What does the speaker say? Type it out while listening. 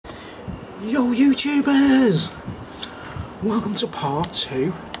Yo YouTubers! Welcome to part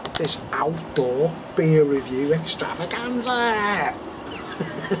 2 of this outdoor beer review extravaganza!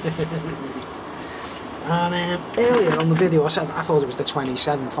 And earlier on the video I said I thought it was the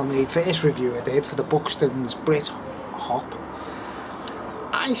 27th on the first review I did for the Buxton's Brit Hop.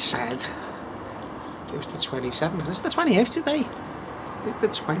 I said it was the 27th, it's the 28th today. It's the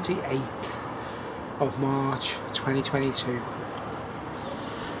 28th of March 2022.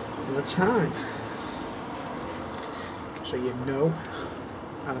 The time, so you know,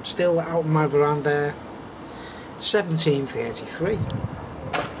 and I'm still out on my veranda. 17:33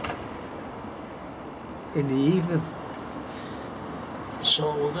 in the evening,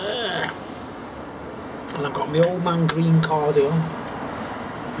 so there, and I've got my old man green cardigan,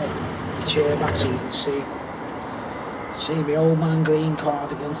 the chair back so you can see my old man green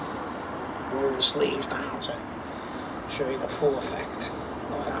cardigan, roll the sleeves down to show you the full effect.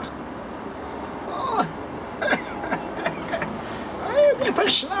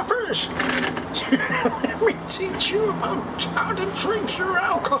 Whippersnappers! Let me teach you about how to drink your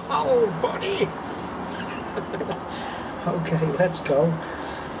alcohol, buddy! Okay, let's go.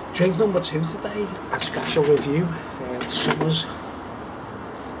 Drink number 2 today, a special review. Summer's,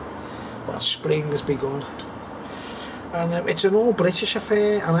 well, spring has begun. And it's an all British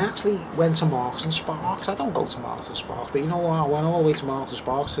affair, and I actually went to Marks and Sparks. I don't go to Marks and Sparks, but you know what, I went all the way to Marks and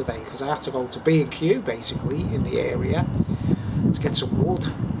Sparks today because I had to go to B&Q basically in the area to get some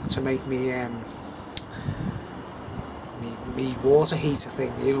wood to make me me water heater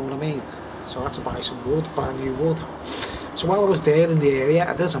thing, you know what I mean? So I had to buy some wood, buy new wood. So while I was there in the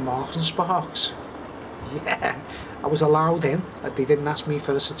area, there's a Marks and Sparks. Yeah, I was allowed in. They didn't ask me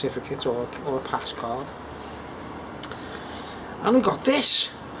for a certificate or a pass card. And we got this.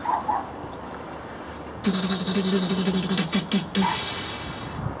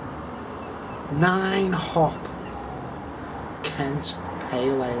 9 hop Kent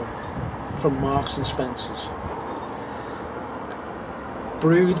Pale Ale from Marks and Spencer's,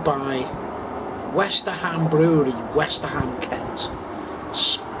 brewed by Westerham Brewery, Westerham, Kent,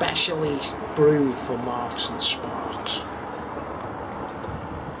 specially brewed for Marks and Sparks.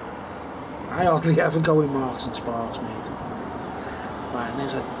 I hardly ever go in Marks and Sparks, mate. Right, and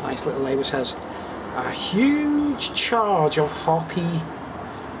there's a nice little label that says a huge charge of hoppy,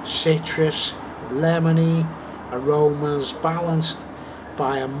 citrus, lemony aromas balanced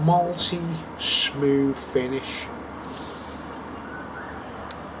by a malty, smooth finish.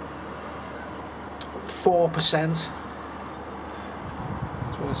 4%.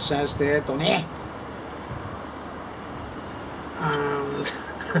 That's what it says there, doesn't it?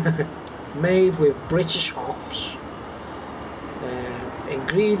 And made with British hops.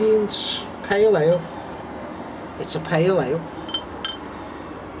 Ingredients: pale ale. It's a pale ale.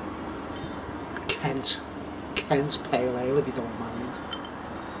 Kent Pale Ale, if you don't mind.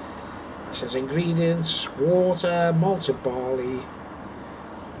 It says ingredients: water, malted barley,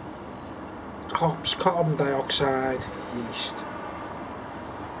 hops, carbon dioxide, yeast.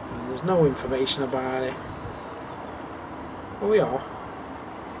 And there's no information about it. Oh yeah,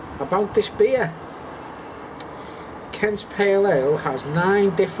 about this beer. Kent Pale Ale has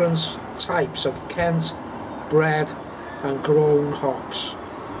 9 different types of Kent bred and grown hops: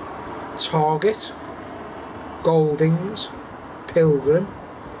 Target, Goldings, Pilgrim,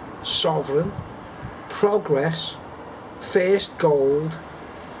 Sovereign, Progress, First Gold,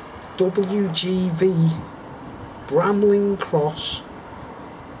 WGV, Bramling Cross,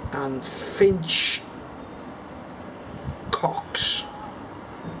 and Finch Cox.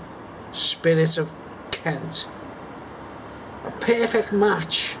 Spirit of Kent. A perfect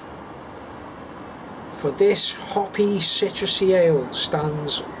match for this hoppy citrusy ale,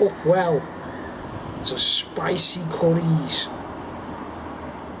 stands up well to spicy curries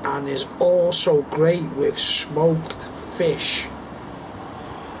and is also great with smoked fish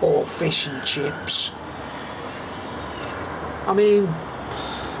or fish and chips. I mean,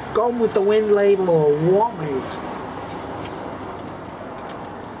 gone with the wind label or what, mate?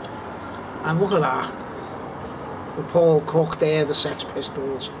 And look at that. For Paul Cook there, the Sex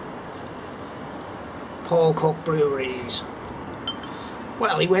Pistols. Paul Cook Breweries.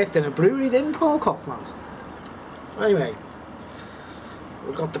 Well, he worked in a brewery, didn't Paul Cook, man? Anyway,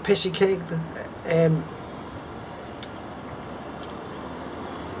 we've got the pissy cake,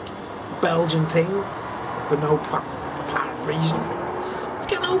 Belgian thing, for no apparent reason. Let's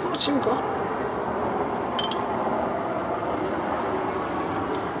get open, let's see what we've got.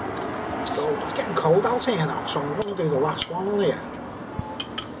 It's getting cold out here now, so I'm going to do the last one on here.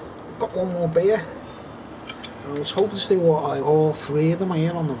 I've got one more beer. I was hoping to do like all three of them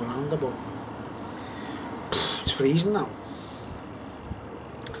here on the veranda, but it's freezing now.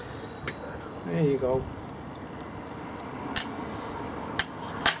 There you go.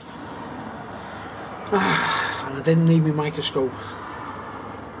 And I didn't need my microscope.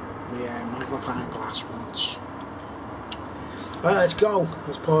 Yeah, magnifying glass once. Right, let's go.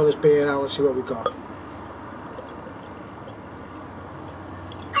 Let's pour this beer out. Let's see what we got.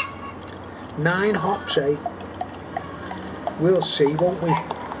 9 hops, eh? We'll see, won't we?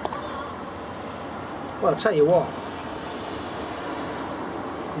 Well, I'll tell you what.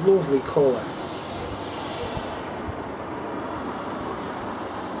 Lovely colour.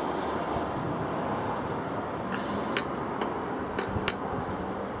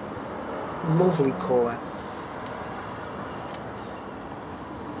 Lovely colour.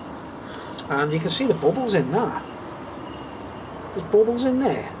 And you can see the bubbles in that. There's bubbles in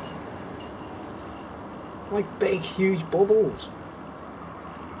there. Like big, huge bubbles.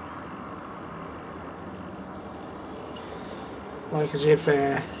 Like as if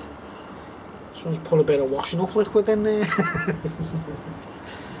someone's put a bit of washing up liquid in there.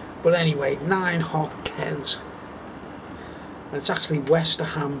 But anyway, 9 hop Kent. And it's actually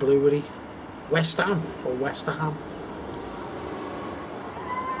Westerham Brewery. West Ham or Westerham.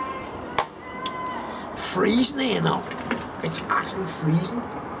 Freezing here now. It's actually freezing.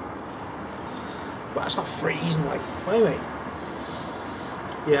 But it's not freezing like. Wait.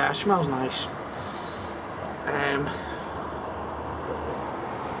 Yeah, it smells nice.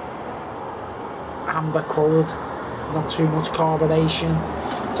 Amber coloured, not too much carbonation.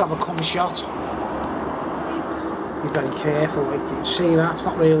 Let's have a cum shot. Be very careful, like you can see that's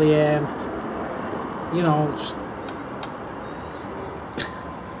not really you know,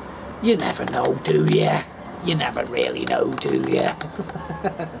 you never know, do you? You never really know, do you?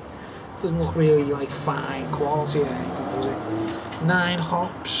 Doesn't look really like fine quality or anything, does it? 9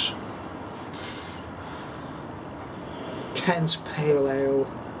 hops. Kent Pale Ale.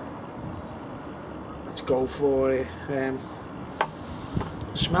 Let's go for it.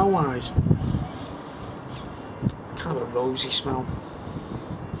 Smell wise, kind of a rosy smell.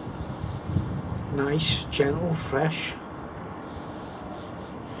 Nice, gentle, fresh.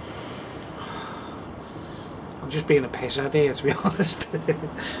 I'm just being a pisshead here, to be honest.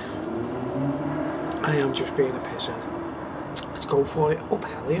 I am just being a pisshead. Let's go for it. Up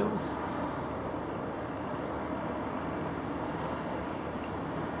Helio.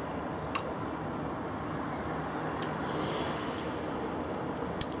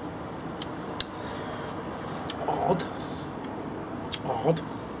 Odd.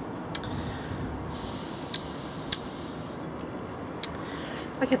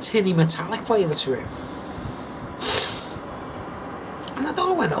 Like a tinny metallic flavour to it. And I don't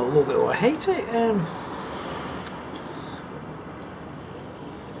know whether I love it or hate it.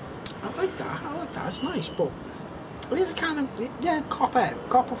 I like that, it's nice, but it is a kind of, yeah,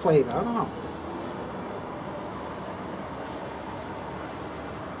 copper flavour, I don't know.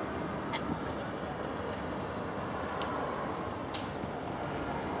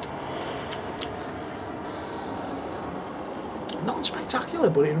 Not spectacular,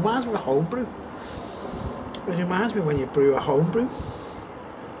 but it reminds me of a homebrew. It reminds me when you brew a homebrew,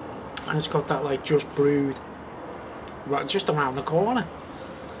 and it's got that like just brewed, right, just around the corner.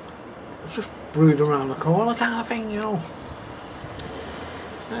 It's just brewed around the corner kind of thing, you know.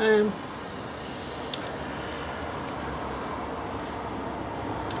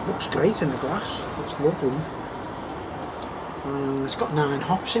 Looks great in the glass. Looks lovely. It's got 9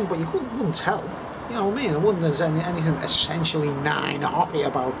 hops in, but you wouldn't tell. You know what I mean? I wouldn't there's anything essentially 9 hoppy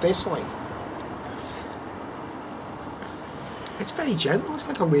about this, like. It's very gentle, it's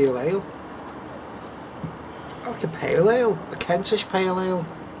like a real ale. Like a pale ale, a Kentish pale ale.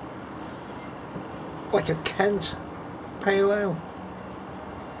 Like a Kent pale ale.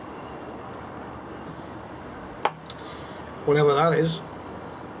 Whatever that is.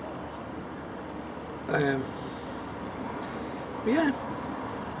 But yeah.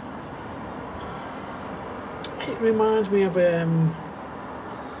 It reminds me of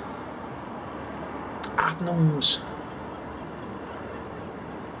Adnams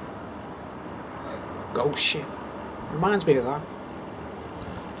Ghost Ship. Reminds me of that.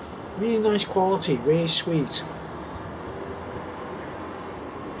 Really nice quality, really sweet.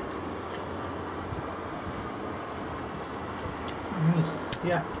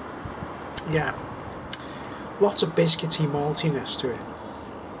 Yeah. Lots of biscuity maltiness to it.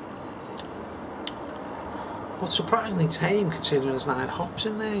 But surprisingly tame considering there's 9 hops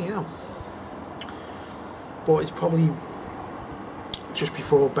in there, you know. But it's probably just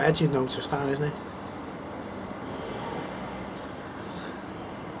before bed you'd notice that, isn't it?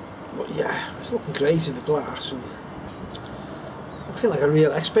 But yeah, it's looking great in the glass, and I feel like a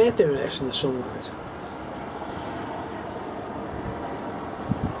real expert doing this in the sunlight.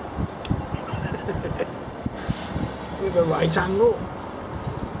 With a right angle.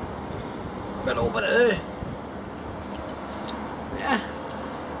 Then over there. Yeah.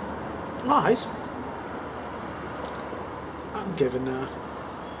 Alright. I'm giving that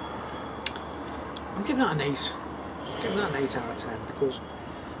an 8. I'm giving that an 8 out of 10 because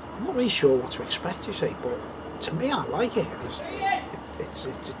I'm not really sure what to expect, you see, but to me I like it. It's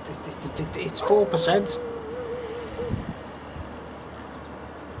 4%.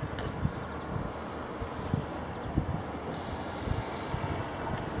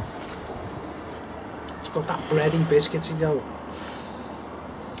 It's got that bready biscuity though.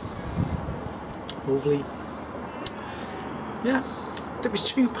 Lovely. Yeah, it was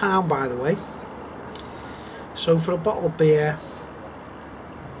 £2 by the way. So for a bottle of beer,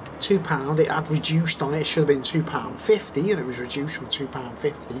 £2. It had reduced on it. It should have been £2.50, and it was reduced from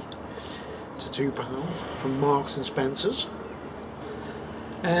 £2.50 to £2 from Marks and Spencer's.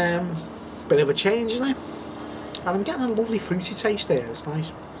 Bit of a change, isn't it? And I'm getting a lovely fruity taste there. It's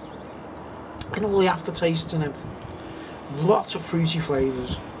nice. And all the aftertastes and everything. Lots of fruity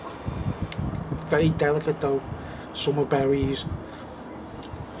flavours. Very delicate though. Summer berries.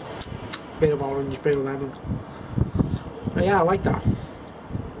 Bit of orange, bit of lemon. But yeah, I like that.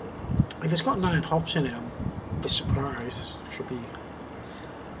 If it's got 9 hops in it, I'm a bit surprised. It should be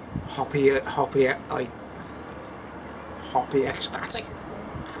hoppy, like hoppy ecstatic.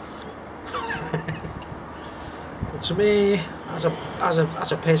 But to me, as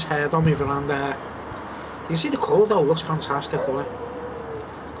a piss head on my veranda, you can see the colour though. It looks fantastic, doesn't it?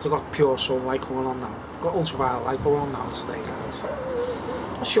 Because I've got pure sunlight coming on now. I've got ultraviolet light going on now today, guys.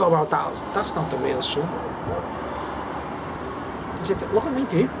 Not sure about that. That's not the real sun. Is it? Look at me,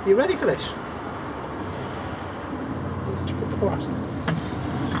 view. Are you ready for this? Let's put the glass in.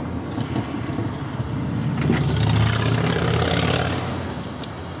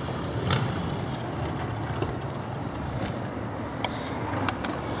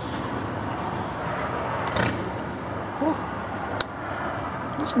 Oh,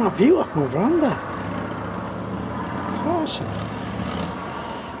 that's my view off my veranda. It's awesome.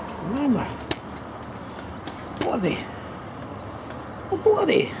 Remember, bloody. Oh,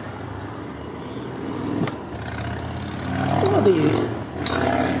 bloody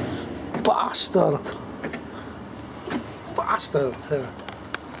bastard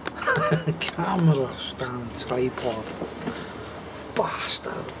camera stand tripod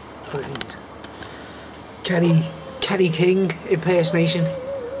bastard thing. Kerry King impersonation.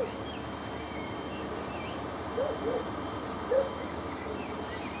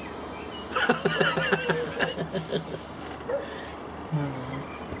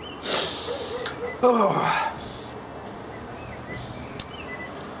 Oh.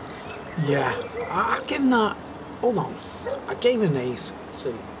 Yeah, I gave that. Hold on, I gave it an 8. Let's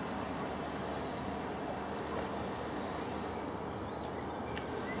see.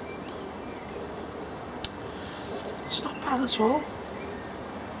 It's not bad at all.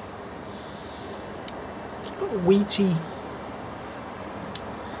 It's got a wheaty.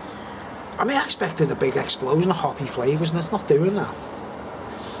 I mean, I expected a big explosion of hoppy flavours, and it's not doing that.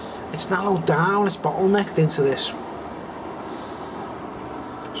 It's narrowed down, it's bottlenecked into this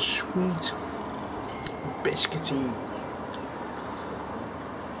sweet, biscuity.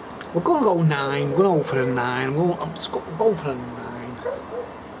 We're going to go 9, we're going to go for a 9, I'm going for a 9.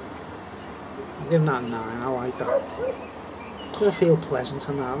 I'm giving that a 9, I like that. Because I feel pleasant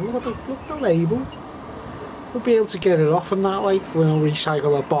and that. Look at the label. We'll be able to get it off and that, like, we'll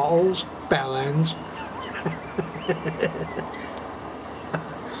recycle the bottles, bell ends.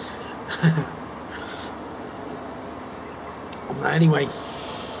 Anyway,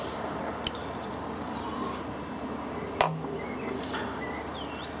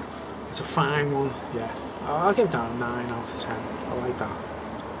 it's a fine one, yeah. I'll give that a 9 out of 10. I like that.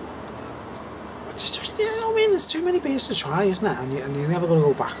 It's just, you know what I mean, there's too many beers to try, isn't it? And you're never going to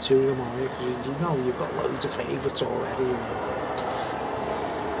go back to them, are you? Because you know you've got loads of favourites already. You know.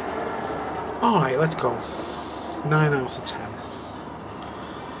 Alright, let's go. 9 out of 10.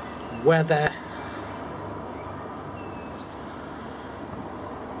 Weather.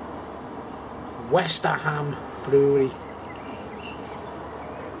 Westerham Brewery.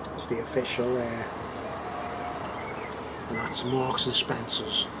 It's the official there. And that's Marks and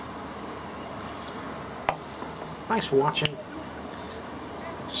Spencer's. Thanks for watching.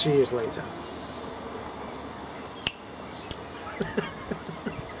 See you later.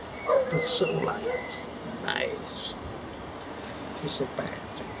 The sunlight. Nice. Just sit back.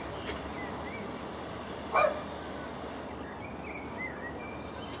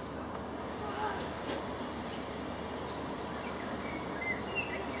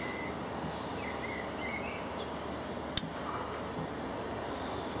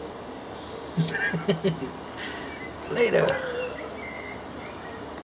 Later.